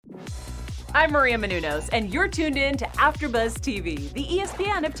I'm Maria Menounos, and you're tuned in to AfterBuzz TV, the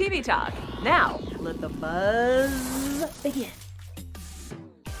ESPN of TV talk. Now, let the buzz begin.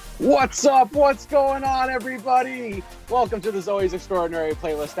 What's up? What's going on, everybody? Welcome to the Zoe's Extraordinary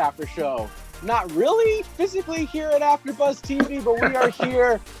Playlist After Show. Not really physically here at AfterBuzz TV, but we are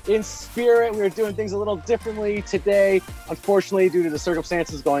here in spirit. We are doing things a little differently today. Unfortunately, due to the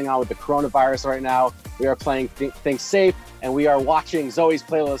circumstances going on with the coronavirus right now, we are playing things safe, and we are watching Zoe's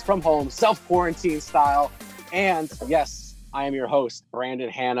Playlist from home, self-quarantine style. And yes, I am your host,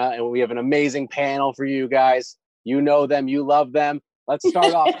 Brandon Hanna, and we have an amazing panel for you guys. You know them, you love them. Let's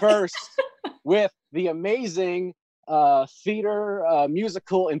start off first with the amazing theater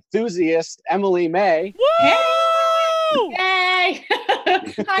musical enthusiast, Emily May. Woo! Yay!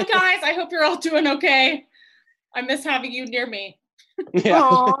 Hi, guys. I hope you're all doing okay. I miss having you near me.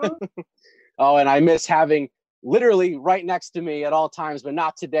 Yeah. Oh, and I miss having literally right next to me at all times, but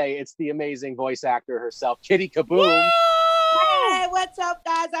not today. It's the amazing voice actor herself, Kitty Kaboom. Woo! Hey, what's up,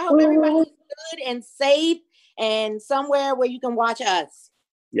 guys? I hope everybody's good and safe and somewhere where you can watch us.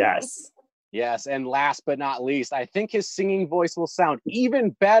 Yes. Yes, and last but not least, I think his singing voice will sound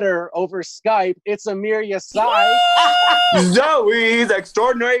even better over Skype. It's Amir Yasai. Zoe's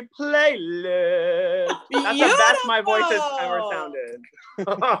Extraordinary Playlist. That's the best my voice has ever sounded.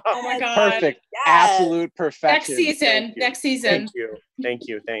 Oh my God. Perfect. Yes. Absolute perfection. Next season. Thank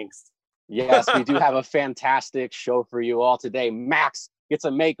you. Thanks. Yes, we do have a fantastic show for you all today. Max gets a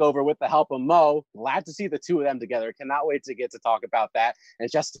makeover with the help of Mo. Glad to see the two of them together. Cannot wait to get to talk about that.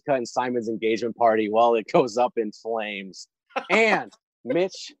 And Jessica and Simon's engagement party, well, it goes up in flames. And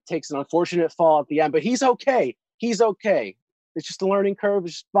Mitch takes an unfortunate fall at the end, but he's okay. He's okay. It's just a learning curve.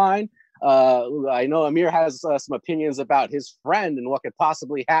 It's fine. I know Amir has some opinions about his friend and what could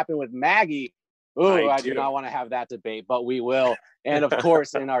possibly happen with Maggie. Ooh, I do not want to have that debate, but we will. And of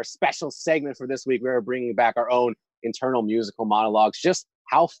course, in our special segment for this week, we're bringing back our own internal musical monologues. Just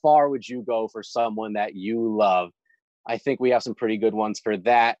how far would you go for someone that you love? I think we have some pretty good ones for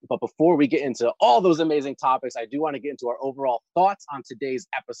that. But before we get into all those amazing topics, I do want to get into our overall thoughts on today's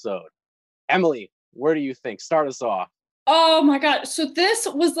episode. Emily, where do you think? Start us off. Oh my God. So this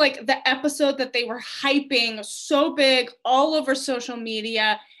was like the episode that they were hyping so big all over social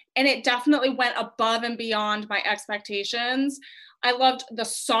media, and it definitely went above and beyond my expectations. I loved the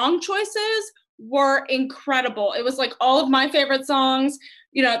song choices were incredible. It was like all of my favorite songs.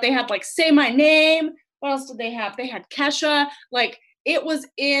 You know, they had like Say My Name. What else did they have? They had Kesha. Like, it was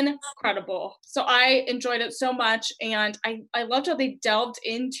incredible. So I enjoyed it so much. And I loved how they delved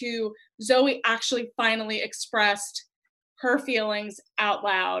into Zoe actually finally expressed her feelings out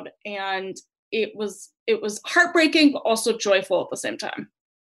loud. And it was heartbreaking, but also joyful at the same time.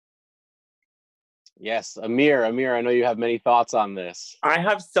 Yes, Amir, I know you have many thoughts on this. I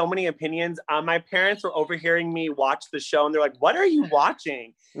have so many opinions. My parents were overhearing me watch the show, and they're like, "What are you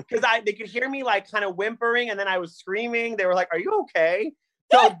watching?" Because they could hear me like kind of whimpering, and then I was screaming. They were like, "Are you okay?"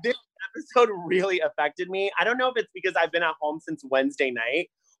 So this episode really affected me. I don't know if it's because I've been at home since Wednesday night,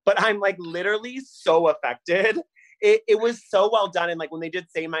 but I'm like literally so affected. It was so well done. And like when they did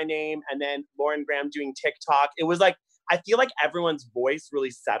Say My Name and then Lauren Graham doing TikTok, it was like, I feel like everyone's voice really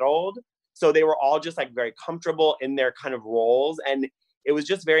settled. So they were all just like very comfortable in their kind of roles. And it was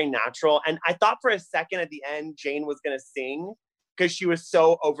just very natural. And I thought for a second at the end, Jane was going to sing because she was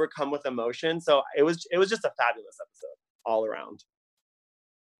so overcome with emotion. So it was just a fabulous episode all around.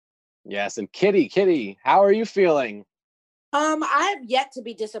 Yes. And Kitty, how are you feeling? I have yet to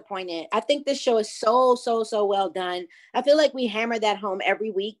be disappointed. I think this show is so well done. I feel like we hammer that home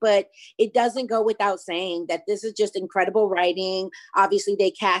every week, but it doesn't go without saying that this is just incredible writing. Obviously,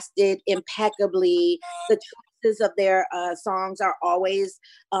 they cast it impeccably. The choices of their songs are always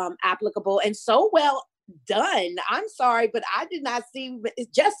applicable and so well done. I'm sorry, but I did not see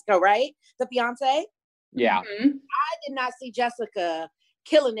Jessica, right? The fiance? Yeah. Mm-hmm. I did not see Jessica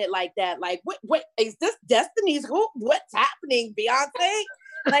killing it like that. Like, what is this Destiny's Who? What's happening, Beyonce?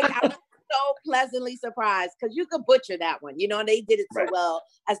 Like, I was so pleasantly surprised because you could butcher that one. You know, they did it so well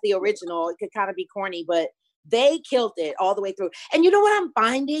as the original. It could kind of be corny, but they killed it all the way through. And you know what I'm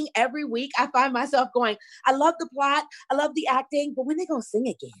finding every week? I find myself going, I love the plot, I love the acting, but when they gonna sing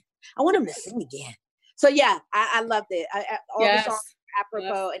again? I want them to sing again. So yeah, I loved it. All the songs were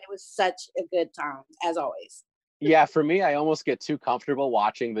apropos, and it was such a good time as always. Yeah, for me, I almost get too comfortable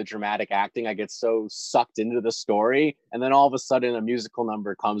watching the dramatic acting. I get so sucked into the story, and then all of a sudden a musical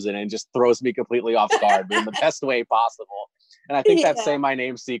number comes in and just throws me completely off guard, but in the best way possible. And I think that Say My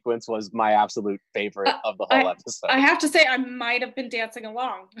Name sequence was my absolute favorite of the whole episode. I have to say, I might have been dancing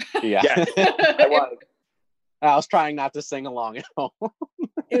along. Yeah. I was. I was trying not to sing along at home.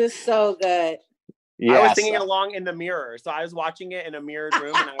 It was so good. Yeah, I was singing along in the mirror. So I was watching it in a mirrored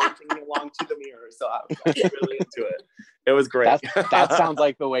room and I was singing along to the mirror. So I was really into it. It was great. That sounds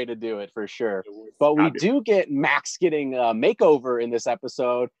like the way to do it for sure. But we do get Max getting a makeover in this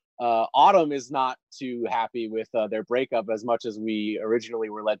episode. Autumn is not too happy with their breakup as much as we originally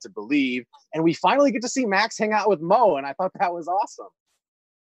were led to believe. And we finally get to see Max hang out with Mo. And I thought that was awesome.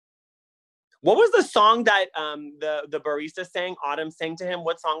 What was the song that the barista sang? Autumn sang to him.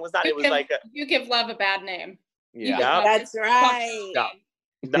 What song was that? It was You Give Love a Bad Name. Yeah, that's right. Yeah.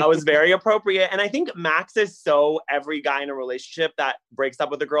 That was very appropriate. And I think Max is so every guy in a relationship that breaks up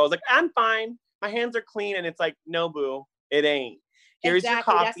with a girl is like, I'm fine. My hands are clean. And it's like, no, boo, it ain't. Here's your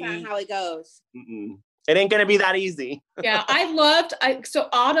coffee. That's not how it goes. It ain't gonna be that easy. Yeah, so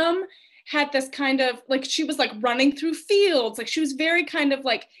Autumn had this kind of like, she was like running through fields. Like she was very kind of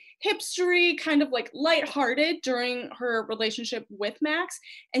like hipstery, kind of like lighthearted during her relationship with Max.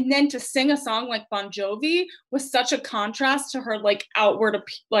 And then to sing a song like Bon Jovi was such a contrast to her like outward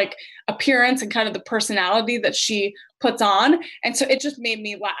appearance and kind of the personality that she puts on. And so it just made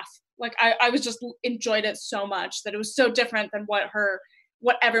me laugh. Like I was just enjoyed it so much that it was so different than what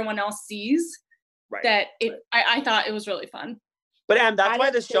everyone else sees. Right. That I thought it was really fun. But that's why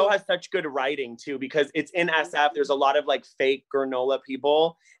the show has such good writing too, because it's in SF. There's a lot of like fake granola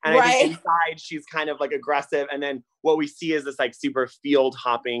people. And I think inside she's kind of like aggressive. And then what we see is this like super field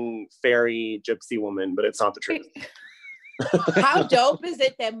hopping fairy gypsy woman, but it's not the truth. How dope is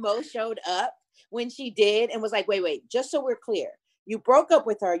it that Mo showed up when she did and was like, wait, just so we're clear. You broke up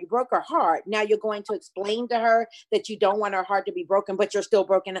with her. You broke her heart. Now you're going to explain to her that you don't want her heart to be broken, but you're still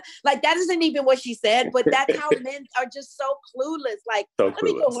broken. Like, that isn't even what she said, but that's how men are just so clueless. Like, let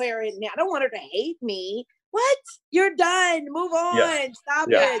me go wear it now. I don't want her to hate me. What? You're done. Move on. Yeah. Stop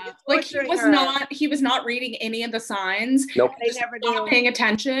it. Like he was not reading any of the signs. Nope. They never do. Not paying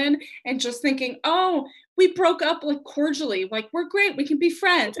attention and just thinking, oh, we broke up like cordially. Like, we're great. We can be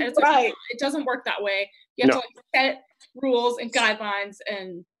friends. And it's like, it doesn't work that way. You have to like set rules and guidelines,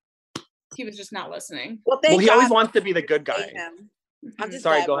 and he was just not listening. Well, he always wants to be the good guy. I'm just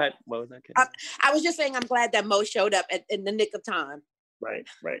sorry, go ahead. What was that, kid? I was just saying I'm glad that Mo showed up in the nick of time. Right.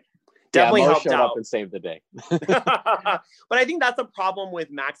 Definitely helped showed out up and saved the day. But I think that's a problem with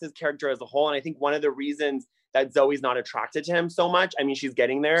Max's character as a whole. And I think one of the reasons that Zoe's not attracted to him so much, I mean, she's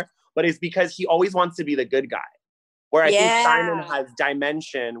getting there, but it's because he always wants to be the good guy. Where I think Simon has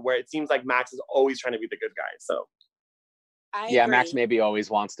dimension where it seems like Max is always trying to be the good guy. So I agree. Max maybe always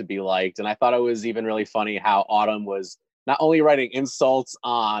wants to be liked. And I thought it was even really funny how Autumn was not only writing insults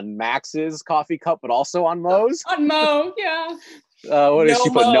on Max's coffee cup, but also on Mo's. On Mo, yeah. What did she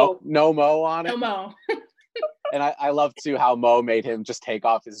put? No Mo on it? No Mo. And I love too how Mo made him just take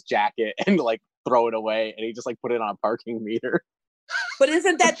off his jacket and like throw it away. And he just like put it on a parking meter. But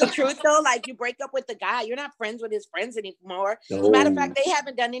isn't that the truth though? Like, you break up with the guy, you're not friends with his friends anymore. As a matter of fact, they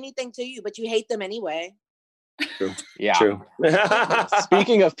haven't done anything to you, but you hate them anyway. True. Yeah. True.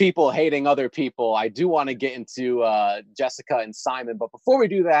 Speaking of people hating other people, I do want to get into Jessica and Simon. But before we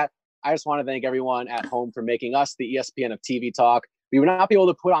do that, I just want to thank everyone at home for making us the ESPN of TV Talk. We would not be able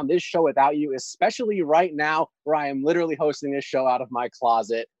to put on this show without you, especially right now where I am literally hosting this show out of my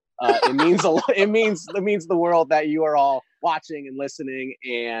closet. It means a lot. It means the world that you are all watching and listening.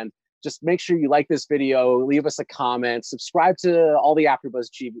 And just make sure you like this video, leave us a comment, subscribe to all the AfterBuzz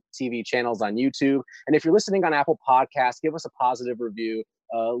TV channels on YouTube. And if you're listening on Apple Podcasts, give us a positive review,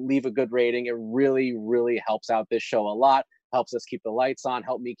 leave a good rating. It really, really helps out this show a lot. Helps us keep the lights on,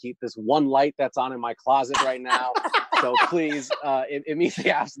 help me keep this one light that's on in my closet right now. So please, it means the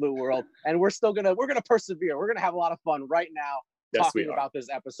absolute world. And we're gonna persevere. We're gonna have a lot of fun right now talking about this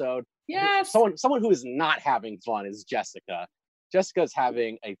episode. Yes. Someone who is not having fun is Jessica. Jessica's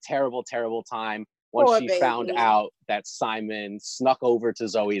having a terrible, terrible time once she found out that Simon snuck over to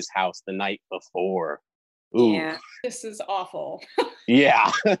Zoe's house the night before. Ooh. Yeah, this is awful.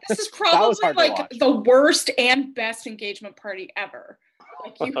 Yeah. This is probably like the worst and best engagement party ever.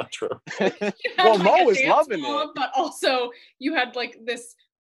 Like True. Well, Mo was loving it. But also you had like this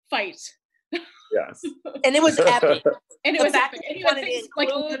fight. Yes. And it was epic. And it was epic. And you had things like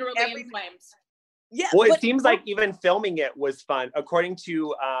literally in flames. Yeah. Well, it seems like even filming it was fun. According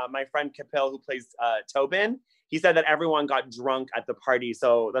to my friend Kapil, who plays Tobin, he said that everyone got drunk at the party.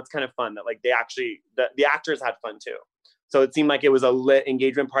 So that's kind of fun that like they actually, the actors had fun too. So it seemed like it was a lit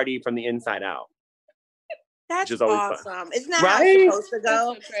engagement party from the inside out. That's which is always fun. awesome. Isn't that how it's supposed to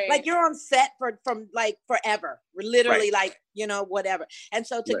go? That's so great. Like you're on set from like forever. We're literally Right. like, you know, whatever. And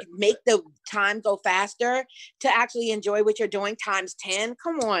so to Right. make the time go faster, to actually enjoy what you're doing times 10,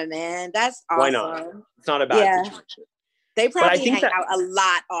 come on, man. That's awesome. Why not? It's not a bad Yeah. situation. They probably think hang that- out a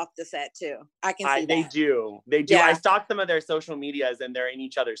lot off the set too. I can see They that. do. They do. Yeah. I stalk some of their social medias and they're in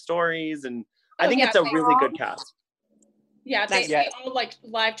each other's stories. And I Oh, think yeah, it's a they really all- good cast. Yeah, That's- they all like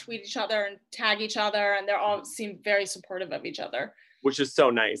live tweet each other and tag each other, and they're all seem very supportive of each other. Which is so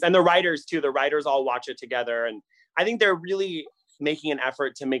nice. And the writers too. The writers all watch it together. And I think they're really making an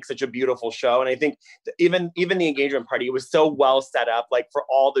effort to make such a beautiful show. And I think even the engagement party, it was so well set up, like for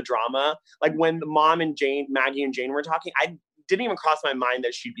all the drama. Like when the mom and Maggie and Jane were talking, I didn't even cross my mind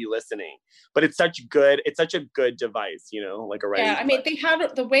that she'd be listening. But it's such a good device, you know, like a writing. Yeah, I mean, they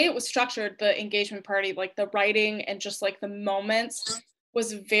had the way it was structured, the engagement party, like the writing and just like the moments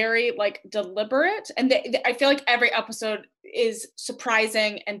was very like deliberate. And I feel like every episode is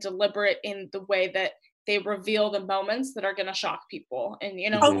surprising and deliberate in the way that they reveal the moments that are going to shock people. And, you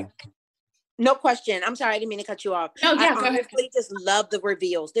know, Oh, no question. I'm sorry, I didn't mean to cut you off. Oh, yeah, I go ahead. honestly just love the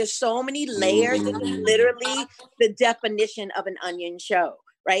reveals. There's so many layers. It's literally the definition of an onion show,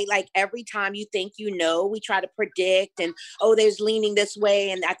 right? Like every time you think you know, we try to predict and, oh, there's leaning this way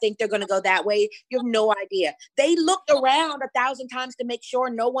and I think they're going to go that way. You have no idea. They looked around 1,000 times to make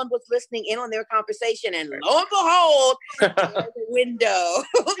sure no one was listening in on their conversation. And lo and behold, there's a window,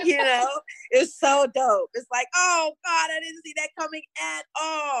 you know? It's so dope. It's like, oh God, I didn't see that coming at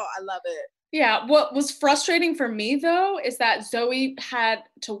all. I love it. yeah, what was frustrating for me though is that Zoe had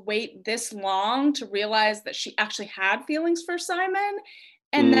to wait this long to realize that she actually had feelings for Simon,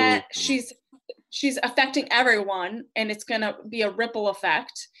 and that she's affecting everyone, and it's going to be a ripple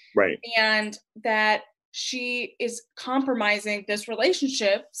effect, Right. and that she is compromising this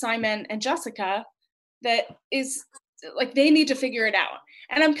relationship, Simon and Jessica, that is like they need to figure it out.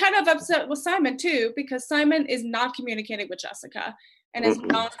 And I'm kind of upset with Simon too, because Simon is not communicating with Jessica and is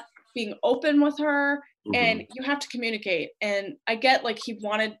not being open with her, and you have to communicate. And I get like he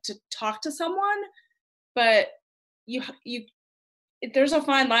wanted to talk to someone, but you there's a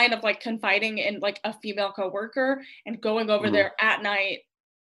fine line of like confiding in like a female coworker and going over there at night.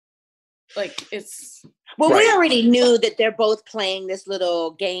 Like it's Well, Right. we already knew that they're both playing this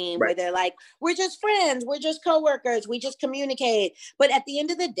little game where Right. they're like, we're just friends, we're just coworkers, we just communicate. But at the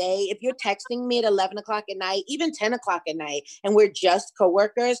end of the day, if you're texting me at 11 o'clock at night, even 10 o'clock at night, and we're just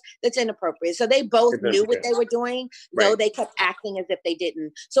coworkers, that's inappropriate. So they both It's knew what inappropriate. they were doing, though Right. they kept acting as if they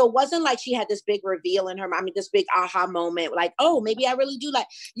didn't. So it wasn't like she had this big reveal in her mind, I mean, this big aha moment, like, oh, maybe I really do like,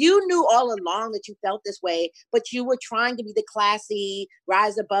 you knew all along that you felt this way, but you were trying to be the classy,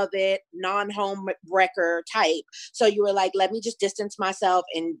 rise above it, non-home wrecker type. So you were like, let me just distance myself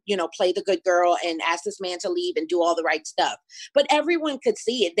and, you know, play the good girl and ask this man to leave and do all the right stuff. But everyone could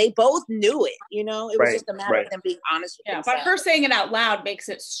see it. They both knew it, you know, it was Right, just a matter right. of them being honest with yeah, themselves. but her saying it out loud makes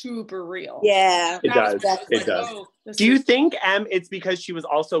it super real. Yeah. It That was does. just It like, does. oh, this Do you is- think, it's because she was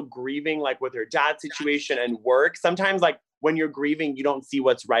also grieving, like with her dad's situation and work? Sometimes, like when you're grieving, you don't see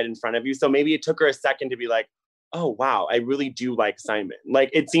what's right in front of you. So maybe it took her a second to be like, oh, wow, I really do like Simon.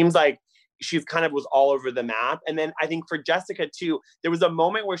 Like, it seems like she's kind of was all over the map. And then I think for Jessica too, there was a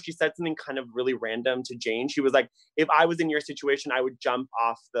moment where she said something kind of really random to Jane. She was like, if I was in your situation, I would jump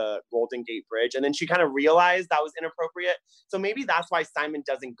off the Golden Gate Bridge. And then she kind of realized that was inappropriate. So maybe that's why Simon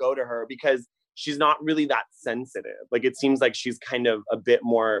doesn't go to her, because she's not really that sensitive. Like, it seems like she's kind of a bit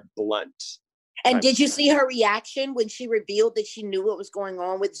more blunt. And did you see her reaction when she revealed that she knew what was going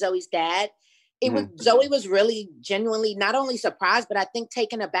on with Zoe's dad? It was Zoe was really genuinely not only surprised, but I think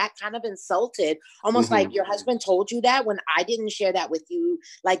taken aback, kind of insulted, almost like your husband told you that when I didn't share that with you.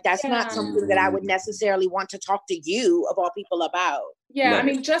 Like, that's Yeah. not something that I would necessarily want to talk to you of all people about. Yeah, I Right.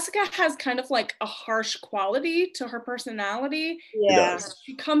 mean, Jessica has kind of like a harsh quality to her personality. Yeah.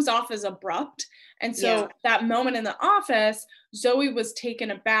 She comes off as abrupt. And so Yeah. that moment in the office, Zoe was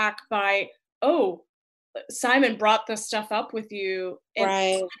taken aback by, oh, Simon brought this stuff up with you. And,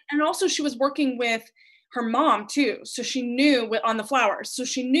 Right. and also she was working with her mom too. So she knew on the flowers. So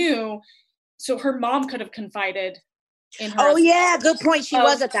she knew, so her mom could have confided in her. Oh yeah, good point. She Of-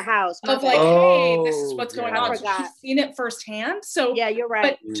 was at the house. My Of like, bad. hey, this is what's Oh, going yeah. on. I So forgot. she's seen it firsthand. So, Yeah, you're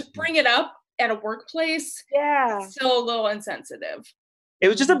right. but to bring it up at a workplace, Yeah. still a little insensitive. It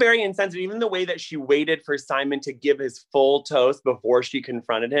was just a very insensitive, even the way that she waited for Simon to give his full toast before she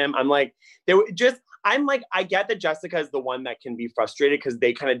confronted him. I'm like, I get that Jessica is the one that can be frustrated because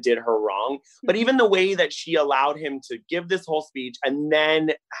they kind of did her wrong. But even the way that she allowed him to give this whole speech and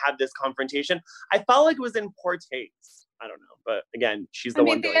then have this confrontation, I felt like it was in poor taste. I don't know. But again, she's the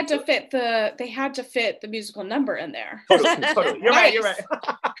one. They had to fit the musical number in there. Totally. You're right. You're right.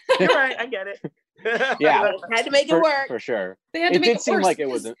 You're right. I get it. Yeah, had to make it work for sure. They had to It make did it seem worse like it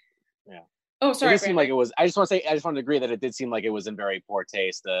because- wasn't. Oh, sorry. It did seem like it was. I just want to agree that it did seem like it was in very poor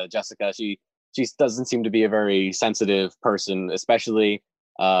taste. Jessica, she doesn't seem to be a very sensitive person, especially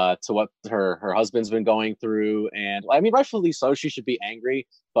to what her husband's been going through. And I mean, rightfully so, she should be angry,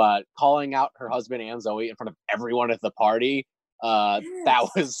 but calling out her husband and Zoe in front of everyone at the party, that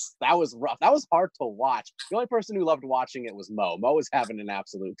was rough. That was hard to watch. The only person who loved watching it was Mo. Mo was having an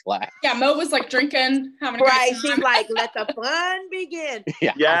absolute blast. Yeah, Mo was like drinking, having a right great she's time. like, let the fun begin.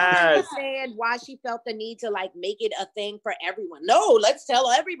 Yeah. I Yes. understand why she felt the need to like make it a thing for everyone. No, let's tell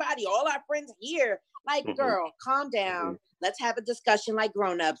everybody, all our friends here. Like, Mhm. girl, calm down. Let's have a discussion like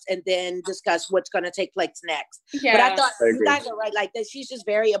grown-ups and then discuss what's going to take place next. Yeah. But I thought I you agree. guys are right. Like that, she's just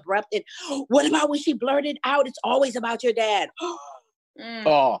very abrupt. And what about when she blurted out, "It's always about your dad"? Mm.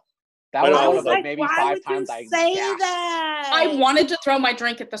 Oh, that I was know. one I of was like maybe why 5 would times you I say gasped. that? I wanted to throw my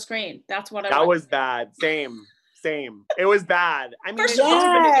drink at the screen. That's what I That wanted. was bad. Same. It was bad. I mean, First it's of all,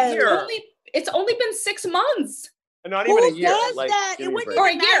 only been a Yes. year. It's only been 6 months Not Who even a year. does Like, that? It give me a wouldn't break. or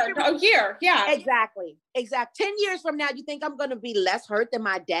a Imagine- year. A year. Yeah. Exactly. 10 years from now, you think I'm going to be less hurt than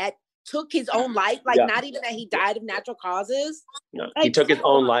my dad took his own life? Like, Yeah. not even that he died of natural causes. No, he Like, took his come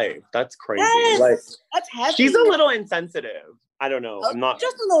own on. life. That's crazy. Yes, Like, that's heavy. she's a little insensitive. I don't know. I'm not.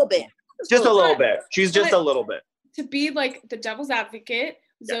 Just a little bit. Just a little bit. bit. She's just a little bit. To be like the devil's advocate,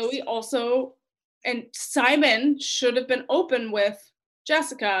 Yes. Zoe also, and Simon should have been open with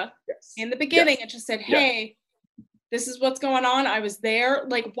Jessica Yes. in the beginning and just said, Yeah. hey, this is what's going on. I was there.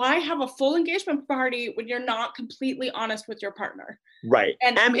 Like, why have a full engagement party when you're not completely honest with your partner? Right.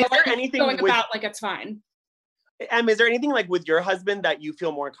 And Em, is there anything going with about like it's fine? Em, is there anything like with your husband that you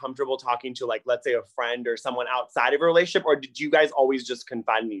feel more comfortable talking to, like, let's say a friend or someone outside of a relationship, or did you guys always just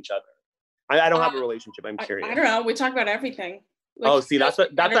confide in each other? I don't have a relationship. I'm curious. I don't know. We talk about everything. Like, Oh, see, that's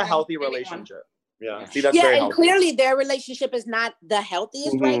better a than healthy anyone. relationship. Yeah. Yeah. See, that's Yeah, very and healthy. clearly their relationship is not the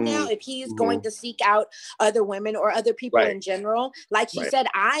healthiest right now. Mhm. If he's going to seek out other women or other people Right. in general, like she Right. said,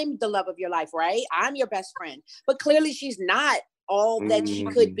 I'm the love of your life, right? I'm your best friend. But clearly she's not all that she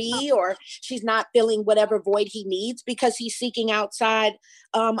could be, or she's not filling whatever void he needs because he's seeking outside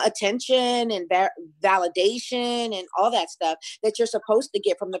attention and validation and all that stuff that you're supposed to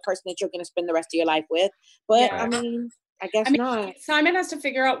get from the person that you're going to spend the rest of your life with. But Yeah. I mean, I guess I mean, not. Simon has to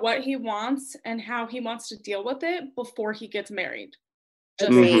figure out what he wants and how he wants to deal with it before he gets married.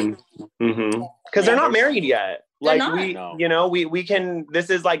 Agreed. Because they're not married yet. They're Like not. we, No. you know, we can. This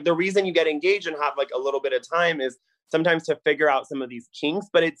is like the reason you get engaged and have like a little bit of time is sometimes to figure out some of these kinks.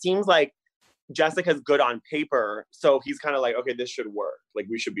 But it seems like Jessica's good on paper, so he's kind of like, okay, this should work. Like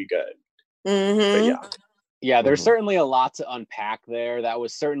we should be good. But Mhm. yeah, Yeah, there's Mhm. certainly a lot to unpack there. That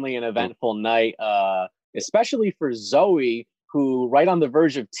was certainly an eventful night, especially for Zoe, who, right on the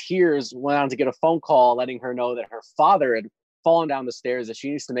verge of tears, went on to get a phone call letting her know that her father had fallen down the stairs, that she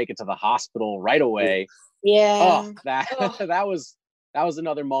needs to make it to the hospital right away. Yeah. Oh, that Ugh. that was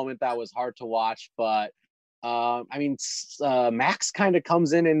another moment that was hard to watch. But I mean, Max kind of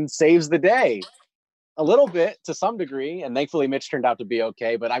comes in and saves the day a little bit to some degree, and thankfully Mitch turned out to be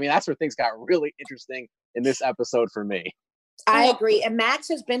okay. But I mean, that's where things got really interesting in this episode for me. I Oh. agree. And Max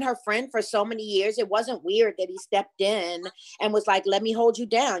has been her friend for so many years. It wasn't weird that he stepped in and was like, let me hold you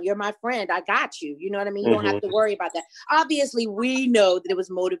down. You're my friend. I got you. You know what I mean? You don't have to worry about that. Obviously, we know that it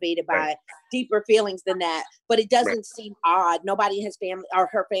was motivated by Right. deeper feelings than that, but it doesn't Right. seem odd. Nobody in his family or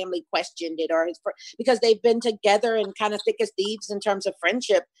her family questioned it or because they've been together and kind of thick as thieves in terms of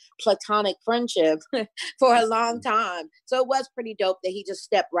friendship, platonic friendship for a long time. So it was pretty dope that he just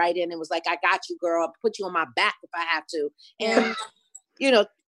stepped right in and was like, I got you, girl. I'll put you on my back if I have to. And, you know,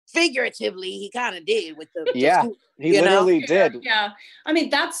 figuratively, he kind of did with the Yeah, he you know? literally did. Yeah. I mean,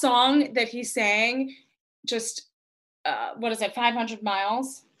 that song that he sang, just, what is it, 500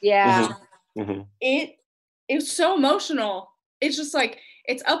 Miles? Yeah. Mhm. It's so emotional. It's just like,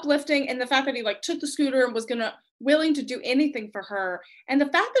 it's uplifting. And the fact that he like took the scooter and was willing to do anything for her. And the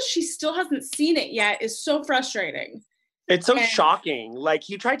fact that she still hasn't seen it yet is so frustrating. It's so And- shocking. Like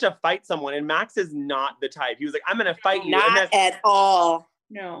he tried to fight someone, and Max is not the type. He was like, "I'm gonna fight you," and Not then at all.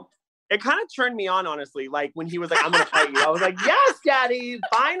 No. it kind of turned me on, honestly. Like when he was like, "I'm gonna fight you," I was like, "Yes, Daddy,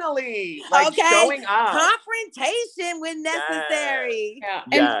 finally!" Like Okay. showing up. Confrontation when necessary. Yeah.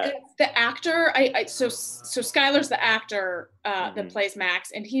 Yeah. And the actor, so Skylar's the actor that Mhm. plays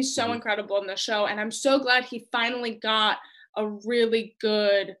Max, and he's so Mhm. incredible in the show. And I'm so glad he finally got a really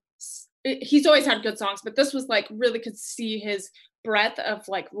good, he's always had good songs, but this was like really could see his breadth of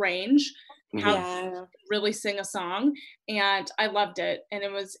like range. how Yeah. to really sing a song, and I loved it. And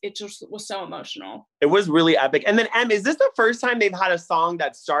it just was so emotional. It was really epic. And then is this the first time they've had a song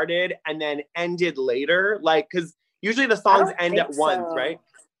that started and then ended later? Like, because usually the songs end at once, right?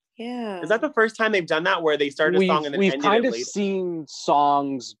 Yeah. Is that the first time they've done that, where they started a song and then we've ended kind it of later? seen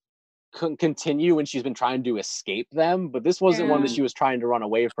songs continue when she's been trying to escape them, but this wasn't one that Yeah. she was trying to run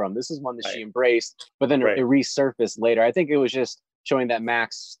away from. This is one that Right. she embraced, but then Right. it resurfaced later. I think it was just showing that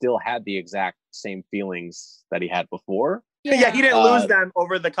Max still had the exact same feelings that he had before. Yeah, he didn't Uh, lose them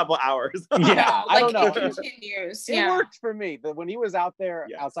over the couple hours. Yeah, I don't know. It continues. It worked for me. But when he was out there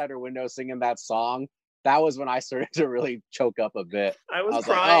Yeah. outside her window singing that song, that was when I started to really choke up a bit. I was I was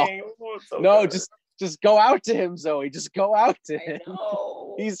like, crying. Oh, it's so No, good. just go out to him, Zoe. Just go out to I him.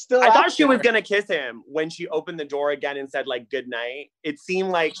 know. He's still I out thought she was there. gonna kiss him when she opened the door again and said like good night. It seemed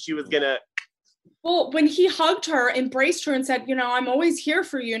like she was gonna. Well, when he hugged her, embraced her, and said, I'm always here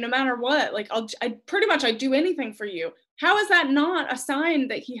for you, no matter what. Like, I'd do anything for you. How is that not a sign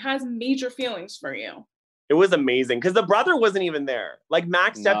that he has major feelings for you? It was amazing because the brother wasn't even there. Like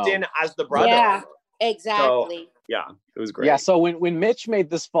Max stepped No. in as the brother. Yeah, exactly. Yeah, it was great. Yeah, so when Mitch made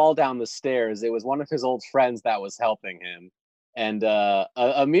this fall down the stairs, it was one of his old friends that was helping him. And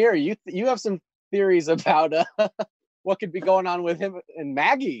Amir, you have some theories about what could be going on with him and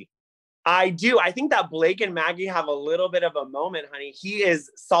Maggie. I do. I think that Blake and Maggie have a little bit of a moment, honey. He is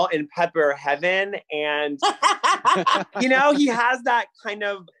salt and pepper heaven. And, he has that kind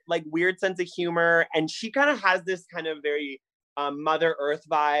of like weird sense of humor. And she kind of has this kind of very Mother Earth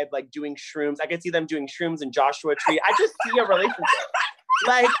vibe, like doing shrooms. I could see them doing shrooms in Joshua Tree. I just see a relationship.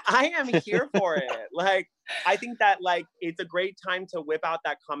 Like, I am here for it. Like, I think that like it's a great time to whip out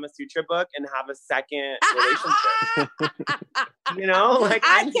that Kama Sutra book and have a second relationship. Like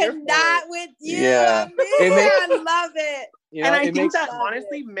I I'm here for cannot it. with you. Yeah. I love it. And I think that love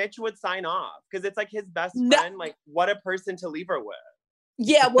honestly, Mitch would sign off because it's like his best No. friend. Like, what a person to leave her with.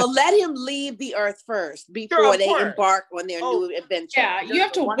 Yeah, well, let him leave the earth first before Sure, of they course. embark on their Oh, new adventure. Yeah, you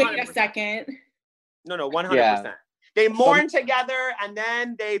have to wait 100%. a second. No, 100%. Yeah. They mourn together and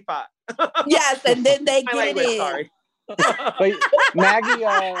then they fuck. Yes, and then they My get language, in. sorry. But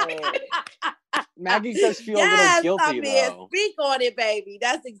Maggie does feel a little guilty though. Speak on it, baby.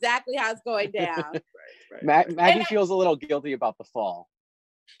 That's exactly how it's going down. Right. Maggie feels a little guilty about the fall.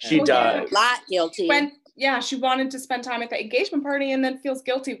 She Oh, yeah. does. A lot guilty. She wanted to spend time at the engagement party and then feels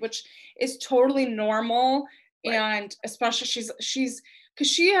guilty, which is totally normal. Right. And especially she's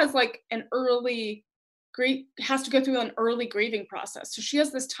because she has like has to go through an early grieving process. So she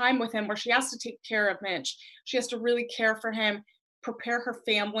has this time with him where she has to take care of Mitch. She has to really care for him, prepare her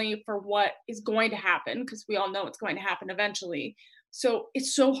family for what is going to happen, because we all know it's going to happen eventually. So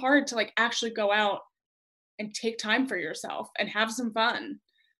it's so hard to like actually go out and take time for yourself and have some fun.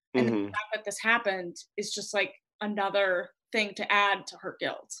 And the fact that this happened is just like another thing to add to her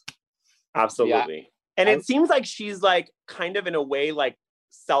guilt. Absolutely. Yeah. And it seems like she's like kind of in a way like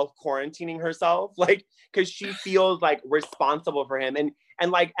self-quarantining herself, like because she feels like responsible for him.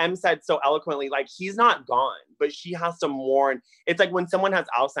 And like Em said so eloquently, like he's not gone, but she has to mourn. It's like when someone has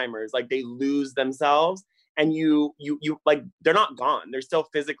Alzheimer's, like they lose themselves and you like they're not gone. They're still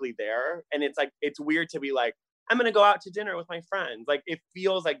physically there. And it's like it's weird to be like, I'm gonna go out to dinner with my friends. Like it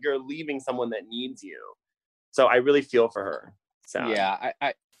feels like you're leaving someone that needs you. So I really feel for her. So yeah,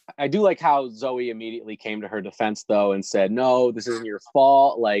 I do like how Zoe immediately came to her defense though and said, "No, this isn't your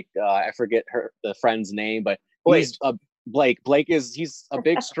fault." Like I forget the friend's name, but he's Blake. He's a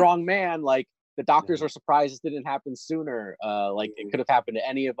big, strong man. Like the doctors are surprised this didn't happen sooner. Like it could have happened to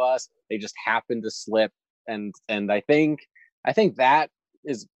any of us. They just happened to slip, and I think that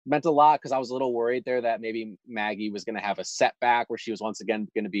is meant a lot because I was a little worried there that maybe Maggie was going to have a setback where she was once again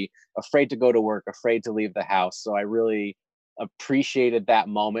going to be afraid to go to work, afraid to leave the house. So I really appreciated that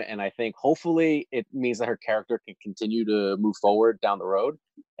moment, and I think hopefully it means that her character can continue to move forward down the road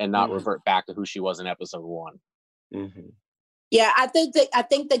and not revert back to who she was in episode 1. Mm-hmm. Yeah, I think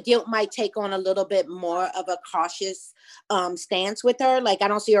the guilt might take on a little bit more of a cautious stance with her. Like I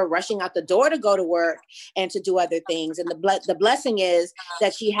don't see her rushing out the door to go to work and to do other things. And the blessing is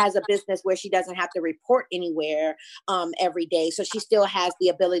that she has a business where she doesn't have to report anywhere every day. So she still has the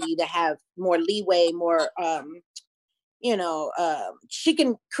ability to have more leeway, more she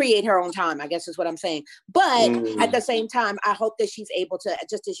can create her own time, I guess is what I'm saying. But at the same time, I hope that she's able to,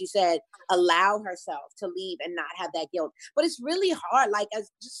 just as you said, allow herself to leave and not have that guilt. But it's really hard. Like, if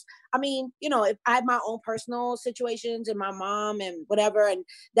I have my own personal situations and my mom and whatever, and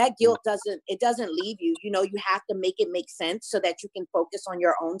that guilt doesn't leave you. You have to make it make sense so that you can focus on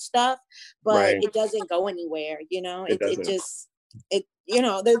your own stuff, but it doesn't go anywhere. It just,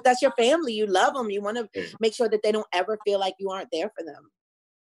 that's your family. You love them. You want to make sure that they don't ever feel like you aren't there for them.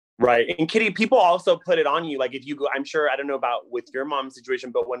 Right. And Kitty, people also put it on you. Like if you go, I'm sure, I don't know about with your mom's situation,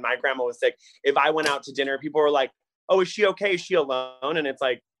 but when my grandma was sick, if I went out to dinner, people were like, oh, is she okay? Is she alone? And it's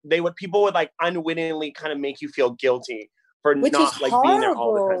like, people would like unwittingly kind of make you feel guilty for Which not is like horrible. being there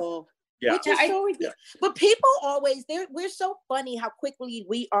all the time. Yeah. Which is so ridiculous. But people always, we're so funny how quickly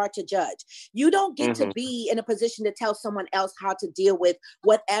we are to judge. You don't get to be in a position to tell someone else how to deal with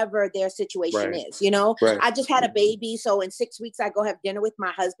whatever their situation is, Right. I just had a baby, so in 6 weeks I go have dinner with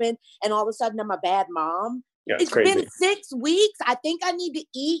my husband, and all of a sudden I'm a bad mom. Yeah, it's been 6 weeks. I think I need to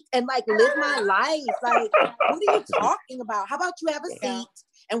eat and like live my life. Like, what are you talking about? How about you have a seat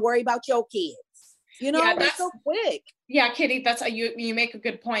and worry about your kids? That's so quick. Yeah, Kitty, that's you make a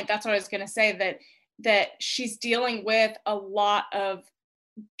good point. That's what I was going to say, that she's dealing with a lot of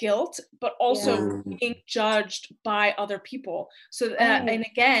guilt, but also being judged by other people. So that, and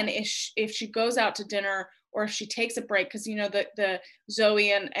again, if she goes out to dinner or if she takes a break, because the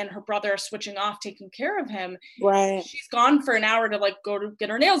Zoe and her brother are switching off, taking care of him. Right. She's gone for an hour to like go to get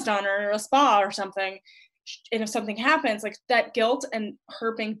her nails done or a spa or something. And if something happens, like that guilt and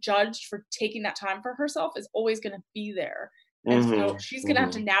her being judged for taking that time for herself is always going to be there. And so she's going to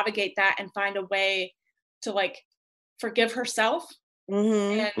have to navigate that and find a way to like forgive herself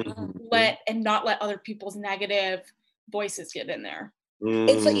and not let other people's negative voices get in there.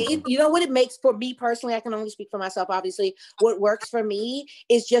 It's like, you know what it makes for me personally, I can only speak for myself, obviously. What works for me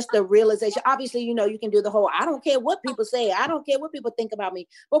is just the realization. Obviously, you can do the whole, I don't care what people say. I don't care what people think about me,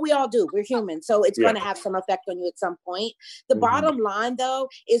 but we all do. We're human. So it's going to have some effect on you at some point. The bottom line though,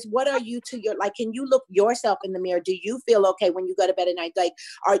 is what are you to your, like, can you look yourself in the mirror? Do you feel okay when you go to bed at night? Like,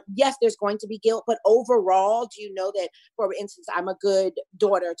 yes, there's going to be guilt, but overall, do you know that, for instance, I'm a good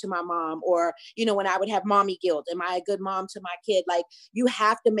daughter to my mom, or, when I would have mommy guilt, am I a good mom to my kid? Like, you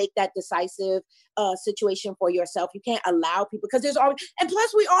have to make that decisive situation for yourself. You can't allow people, because there's always, and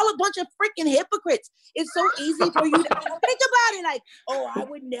plus we all a bunch of freaking hypocrites. It's so easy for you to think about it like, oh, I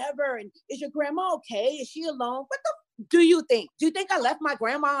would never. And is your grandma okay? Is she alone? What the do you think? Do you think I left my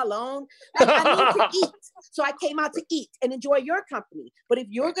grandma alone? Like, I need to eat. So I came out to eat and enjoy your company. But if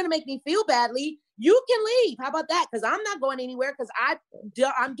you're going to make me feel badly, you can leave. How about that? Because I'm not going anywhere, because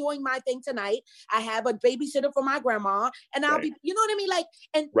I'm doing my thing tonight. I have a babysitter for my grandma, and I'll be, you know what I mean? Like,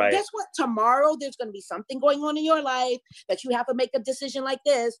 and guess what? Tomorrow there's going to be something going on in your life that you have to make a decision like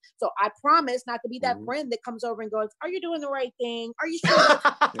this. So I promise not to be that friend that comes over and goes, are you doing the right thing? Are you sure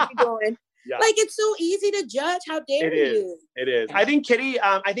that's what you're doing? Yeah. Like, it's so easy to judge. How dare you? It is. I think Kitty,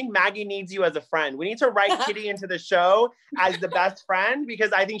 I think Maggie needs you as a friend. We need to write Kitty into the show as the best friend,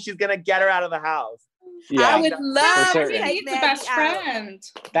 because I think she's going to get her out of the house. Yeah, I would love to take the best friend.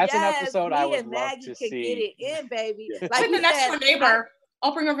 That's an episode I would love Maggie to could see. Get it in, baby. Yeah. Like the next door neighbor,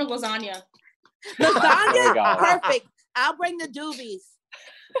 I'll bring over lasagna. Lasagna? Perfect. I'll bring the doobies.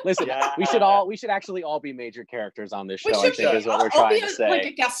 Listen, we should actually all be major characters on this show. I think is what we're I'll trying be to say. Like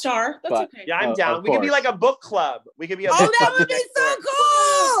a guest star. That's okay. Yeah, I'm down. We could be like a book club. We could be a book that club would be so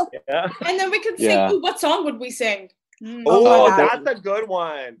cool. Yeah. And then we could sing. Yeah. Ooh, what song would we sing? Oh, that's a good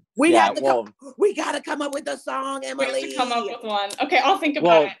one. We gotta come up with a song, Emily. We have to come up with one. Okay, I'll think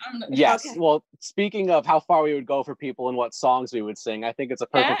about it. Yes. Okay. Well, speaking of how far we would go for people and what songs we would sing, I think it's a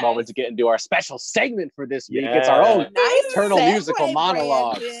perfect moment to get into our special segment for this week. It's our own eternal musical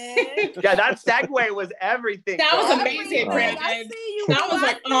monologue. Yeah, that segue was everything. That was amazing, Brandon. That was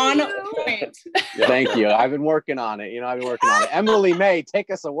like on point. Thank you. I've been working on it. Emily May,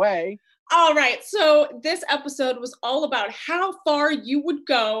 take us away. All right, so this episode was all about how far you would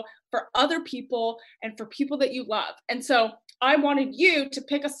go for other people and for people that you love. And so I wanted you to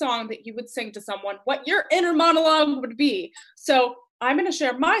pick a song that you would sing to someone, what your inner monologue would be. So I'm going to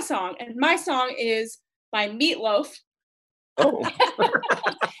share my song, and my song is by Meatloaf. Oh.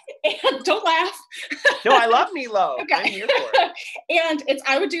 And don't laugh. No, I love Meatloaf. Okay. I'm here for it. And it's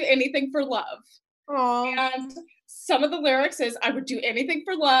I would do anything for love. Aww. And some of the lyrics is I would do anything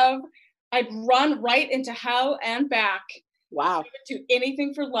for love. I'd run right into hell and back. Wow. I would do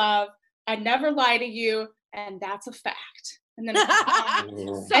anything for love. I'd never lie to you. And that's a fact. And then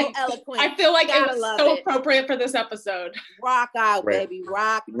so eloquent. I feel like it was so appropriate for this episode. Rock out, baby.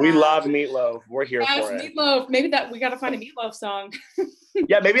 Rock We out. love Meatloaf. We're here for it. Meatloaf. Maybe we got to find a Meatloaf song.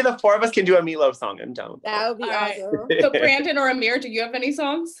 Yeah, maybe the four of us can do a Meatloaf song. I'm down. That would be awesome. So Brandon or Amir, do you have any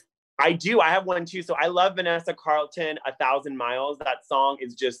songs? I do. I have one too. So I love Vanessa Carlton, 1,000 Miles. That song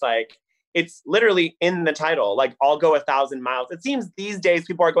is just like, it's literally in the title, like I'll go 1,000 miles. It seems these days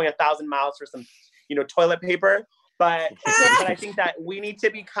people are going 1,000 miles for some, toilet paper. But I think that we need to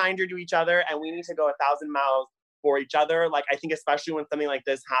be kinder to each other, and we need to go 1,000 miles for each other. Like, I think especially when something like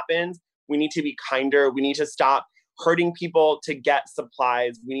this happens, we need to be kinder. We need to stop hurting people to get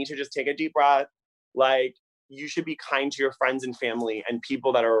supplies. We need to just take a deep breath. Like, you should be kind to your friends and family and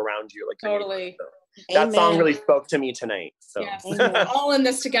people that are around you. Like, Totally. That song really spoke to me tonight. So yes. We're all in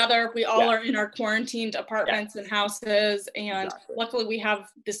this together. We all Yeah. are in our quarantined apartments and houses, and luckily we have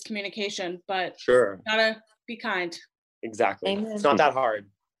this communication, but gotta be kind. Exactly. Amen. It's not that hard.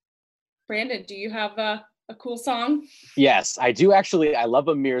 Brandon, do you have a cool song? Yes, I do actually. I love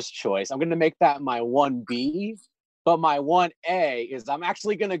Amir's choice. I'm going to make that my 1B, but my 1A is I'm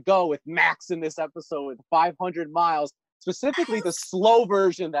actually going to go with Max in this episode with 500 Miles, specifically the slow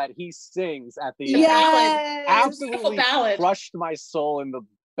version that he sings at the end. Yes. Absolutely ballad. crushed my soul in the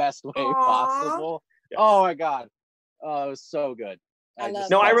best way Aww. possible. Oh my God. Oh, it was so good. I love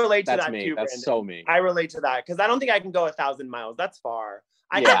No, it. I relate to That's that me. too, That's Brandon. so me. I relate to that because I don't think I can go 1,000 miles. That's far.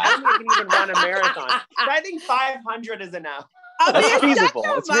 I Yeah. don't think I can even run a marathon. But I think 500 is enough. That's Shut feasible.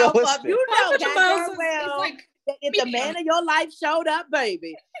 your It's mouth up. realistic. You know How much miles that is well. like, If the man of your life showed up,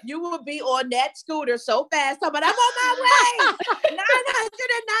 baby, you would be on that scooter so fast. But I'm on my way.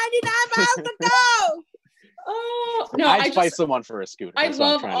 999 miles to go. oh no, I'd fight someone for a scooter. I That's what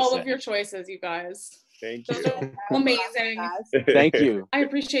I'm love trying to all say. of your choices, you guys. Thank Those you. are amazing. Thank you. I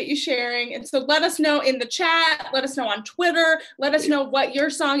appreciate you sharing. And so let us know in the chat, let us know on Twitter, let us know what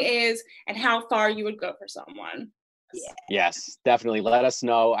your song is and how far you would go for someone. Yes, definitely. Let us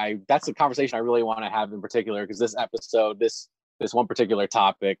know. That's a conversation I really want to have in particular because this episode, this one particular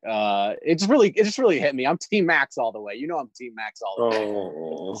topic, it just really hit me. I'm Team Max all the way. You know I'm Team Max all the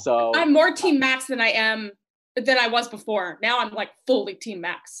way. So I'm more Team Max than I was before. Now I'm like fully Team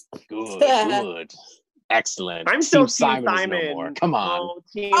Max. good. Excellent. I'm still Team Simon. Simon. Is no more. Come on. Oh,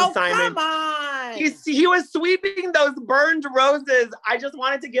 Team Oh, Simon. come on. He was sweeping those burned roses. I just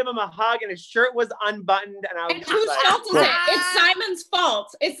wanted to give him a hug, and his shirt was unbuttoned, and I was And just whose like, fault is it? It's Simon's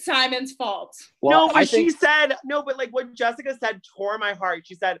fault. It's Simon's fault. Well, no, but she said no. But like what Jessica said tore my heart.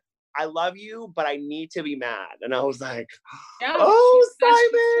 She said, "I love you, but I need to be mad," and I was like, Yeah, "Oh, Simon."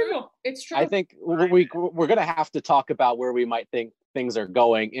 it's true. It's true. I think we're gonna have to talk about where we might think things are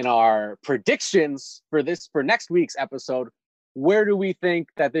going in our predictions for next week's episode. Where do we think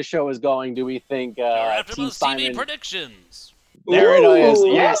that this show is going? Do we think Our Team AfterBuzz Simon? TV predictions. There it is. Ooh.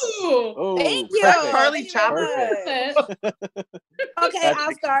 Yes. Ooh. Ooh, Thank you. perfect. Charlie Thank you very Chaplin. much. Okay, That's-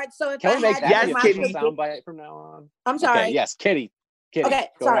 I'll start. So if Can I we make had that to Yes, be give a my Kitty. special prediction- soundbite from now on? I'm sorry. Okay, yes, Kitty. Okay,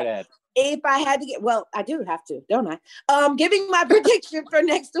 go sorry. right ahead. If I had to get, well, I do have to, don't I? Giving my prediction for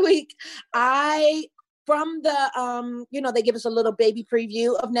next week, from the they give us a little baby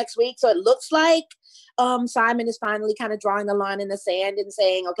preview of next week, so it looks like Simon is finally kind of drawing the line in the sand and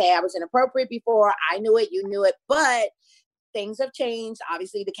saying, okay, I was inappropriate before, I knew it, you knew it, but things have changed.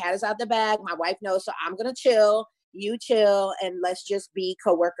 Obviously the cat is out the bag, my wife knows, so I'm gonna chill, you chill, and let's just be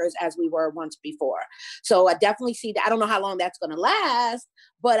coworkers as we were once before. So I definitely see that. I don't know how long that's gonna last,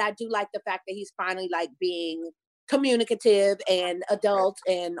 but I do like the fact that he's finally like being communicative and adult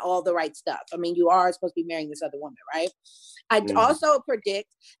and all the right stuff. I mean, you are supposed to be marrying this other woman, right? I also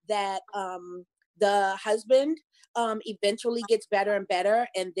predict that the husband eventually gets better and better,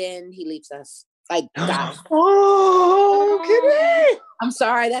 and then he leaves us. Like, dies. Oh, Kitty! I'm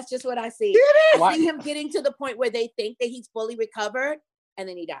sorry, that's just what I see. Kitty! I see him getting to the point where they think that he's fully recovered, and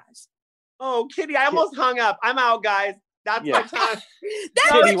then he dies. Oh, Kitty! I almost hung up. I'm out, guys. That's my time.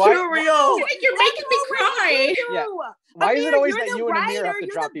 That's Kitty, what too real. You're making me cry. Yeah. Why is it always you're that the you and Amir have to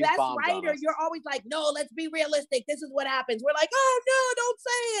you're drop the these best bombs on writer. us? You're always like, no, let's be realistic. This is what happens. We're like, oh no, don't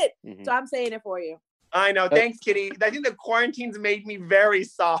say it. Mhm. So I'm saying it for you. I know. Thanks, Kitty. I think the quarantine's made me very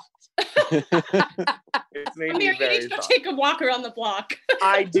soft. It's made Amir, me you very need to go soft. take a walk around the block.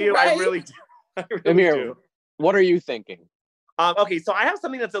 I do. I Right? really do. I really Amir, do. what are you thinking? Okay, so I have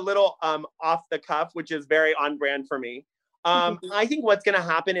something that's a little off the cuff, which is very on brand for me. I think what's going to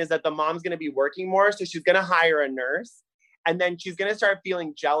happen is that the mom's going to be working more, so she's going to hire a nurse, and then she's going to start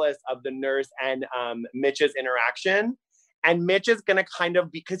feeling jealous of the nurse and Mitch's interaction. And Mitch is going to kind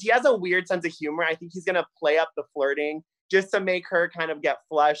of, because he has a weird sense of humor, I think he's going to play up the flirting just to make her kind of get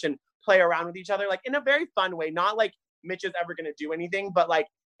flush and play around with each other, like in a very fun way. Not like Mitch is ever going to do anything, but like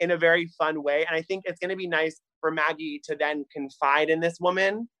in a very fun way. And I think it's going to be nice for Maggie to then confide in this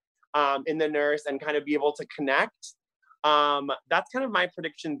woman, in the nurse, and kind of be able to connect. That's kind of my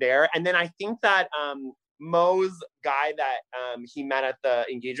prediction there. And then I think that Mo's guy that he met at the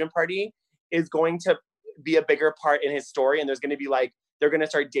engagement party is going to be a bigger part in his story. And there's going to be like, they're going to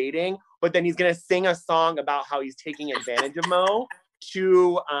start dating, but then he's going to sing a song about how he's taking advantage of Mo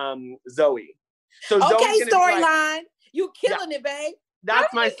to Zoe. So Okay, Zoe's gonna be like, storyline. You killing it, babe.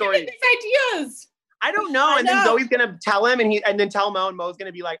 that's my story. These ideas. I don't know. I And then know. Zoe's gonna tell him, and then tell Mo, and Mo's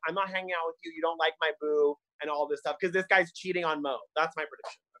gonna be like, I'm not hanging out with you. You don't like my boo, and all this stuff because this guy's cheating on Mo. That's my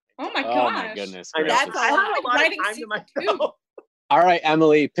prediction. Oh my Oh gosh. my goodness. I know. That's I all. have a Like lot of writing time to season myself. All right,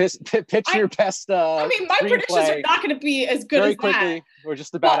 Emily, pitch your best. I mean, my predictions are screenplay. not going to be as good Very as quickly. that. We're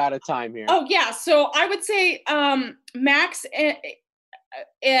just about Well, out of time here. Oh yeah, so I would say Max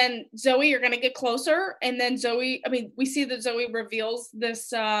and Zoe are going to get closer, and then we see that Zoe reveals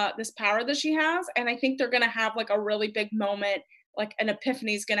this power that she has, and I think they're going to have like a really big moment, like an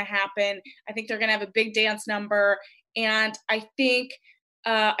epiphany is going to happen. I think they're going to have a big dance number, and I think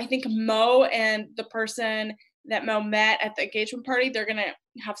Mo and the person that Mo met at the engagement party, they're going to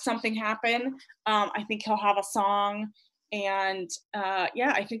have something happen. I think he'll have a song, and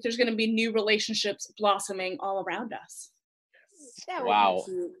I think there's going to be new relationships blossoming all around us. That would be Wow.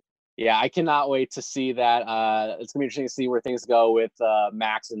 cute. Yeah, I cannot wait to see that. It's gonna be interesting to see where things go with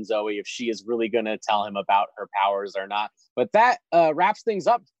Max and Zoe, if she is really gonna tell him about her powers or not. But that wraps things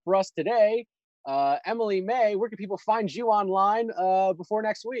up for us today. Emily May, where can people find you online before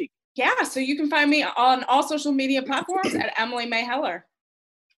next week? Yeah, so you can find me on all social media platforms at Emily May Heller.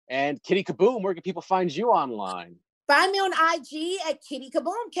 And Kitty Kaboom, where can people find you online? Find me on IG at Kitty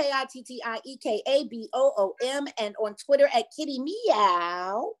Kaboom, KITTIEKABOOM, and on Twitter at Kitty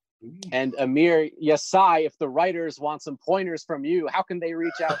Meow. And Amir Yasai, if the writers want some pointers from you, how can they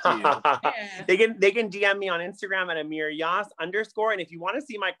reach out to you? Yeah. They can DM me on Instagram at Amir Yas _. And if you want to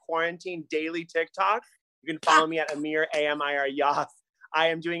see my quarantine daily TikTok, you can follow me at Amir AMIR Yas. I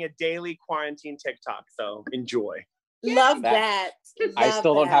am doing a daily quarantine TikTok, so enjoy. Love that. I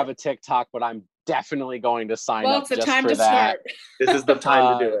still don't have it. a TikTok, but I'm definitely going to sign Well, up it's the just time for to that. start. This is the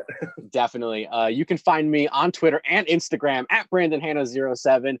time to do it. Definitely. You can find me on Twitter and Instagram at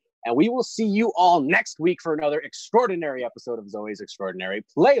BrandonHannah07. And we will see you all next week for another extraordinary episode of Zoe's Extraordinary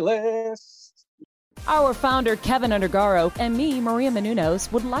Playlist. Our founder, Kevin Undergaro, and me, Maria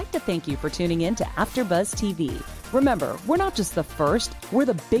Menounos, would like to thank you for tuning in to AfterBuzz TV. Remember, we're not just the first, we're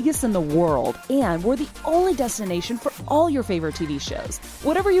the biggest in the world, and we're the only destination for all your favorite TV shows.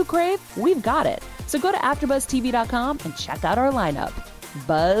 Whatever you crave, we've got it. So go to AfterBuzzTV.com and check out our lineup.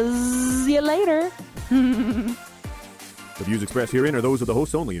 Buzz you later. The views expressed herein are those of the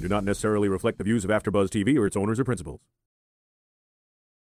hosts only and do not necessarily reflect the views of AfterBuzz TV or its owners or principals.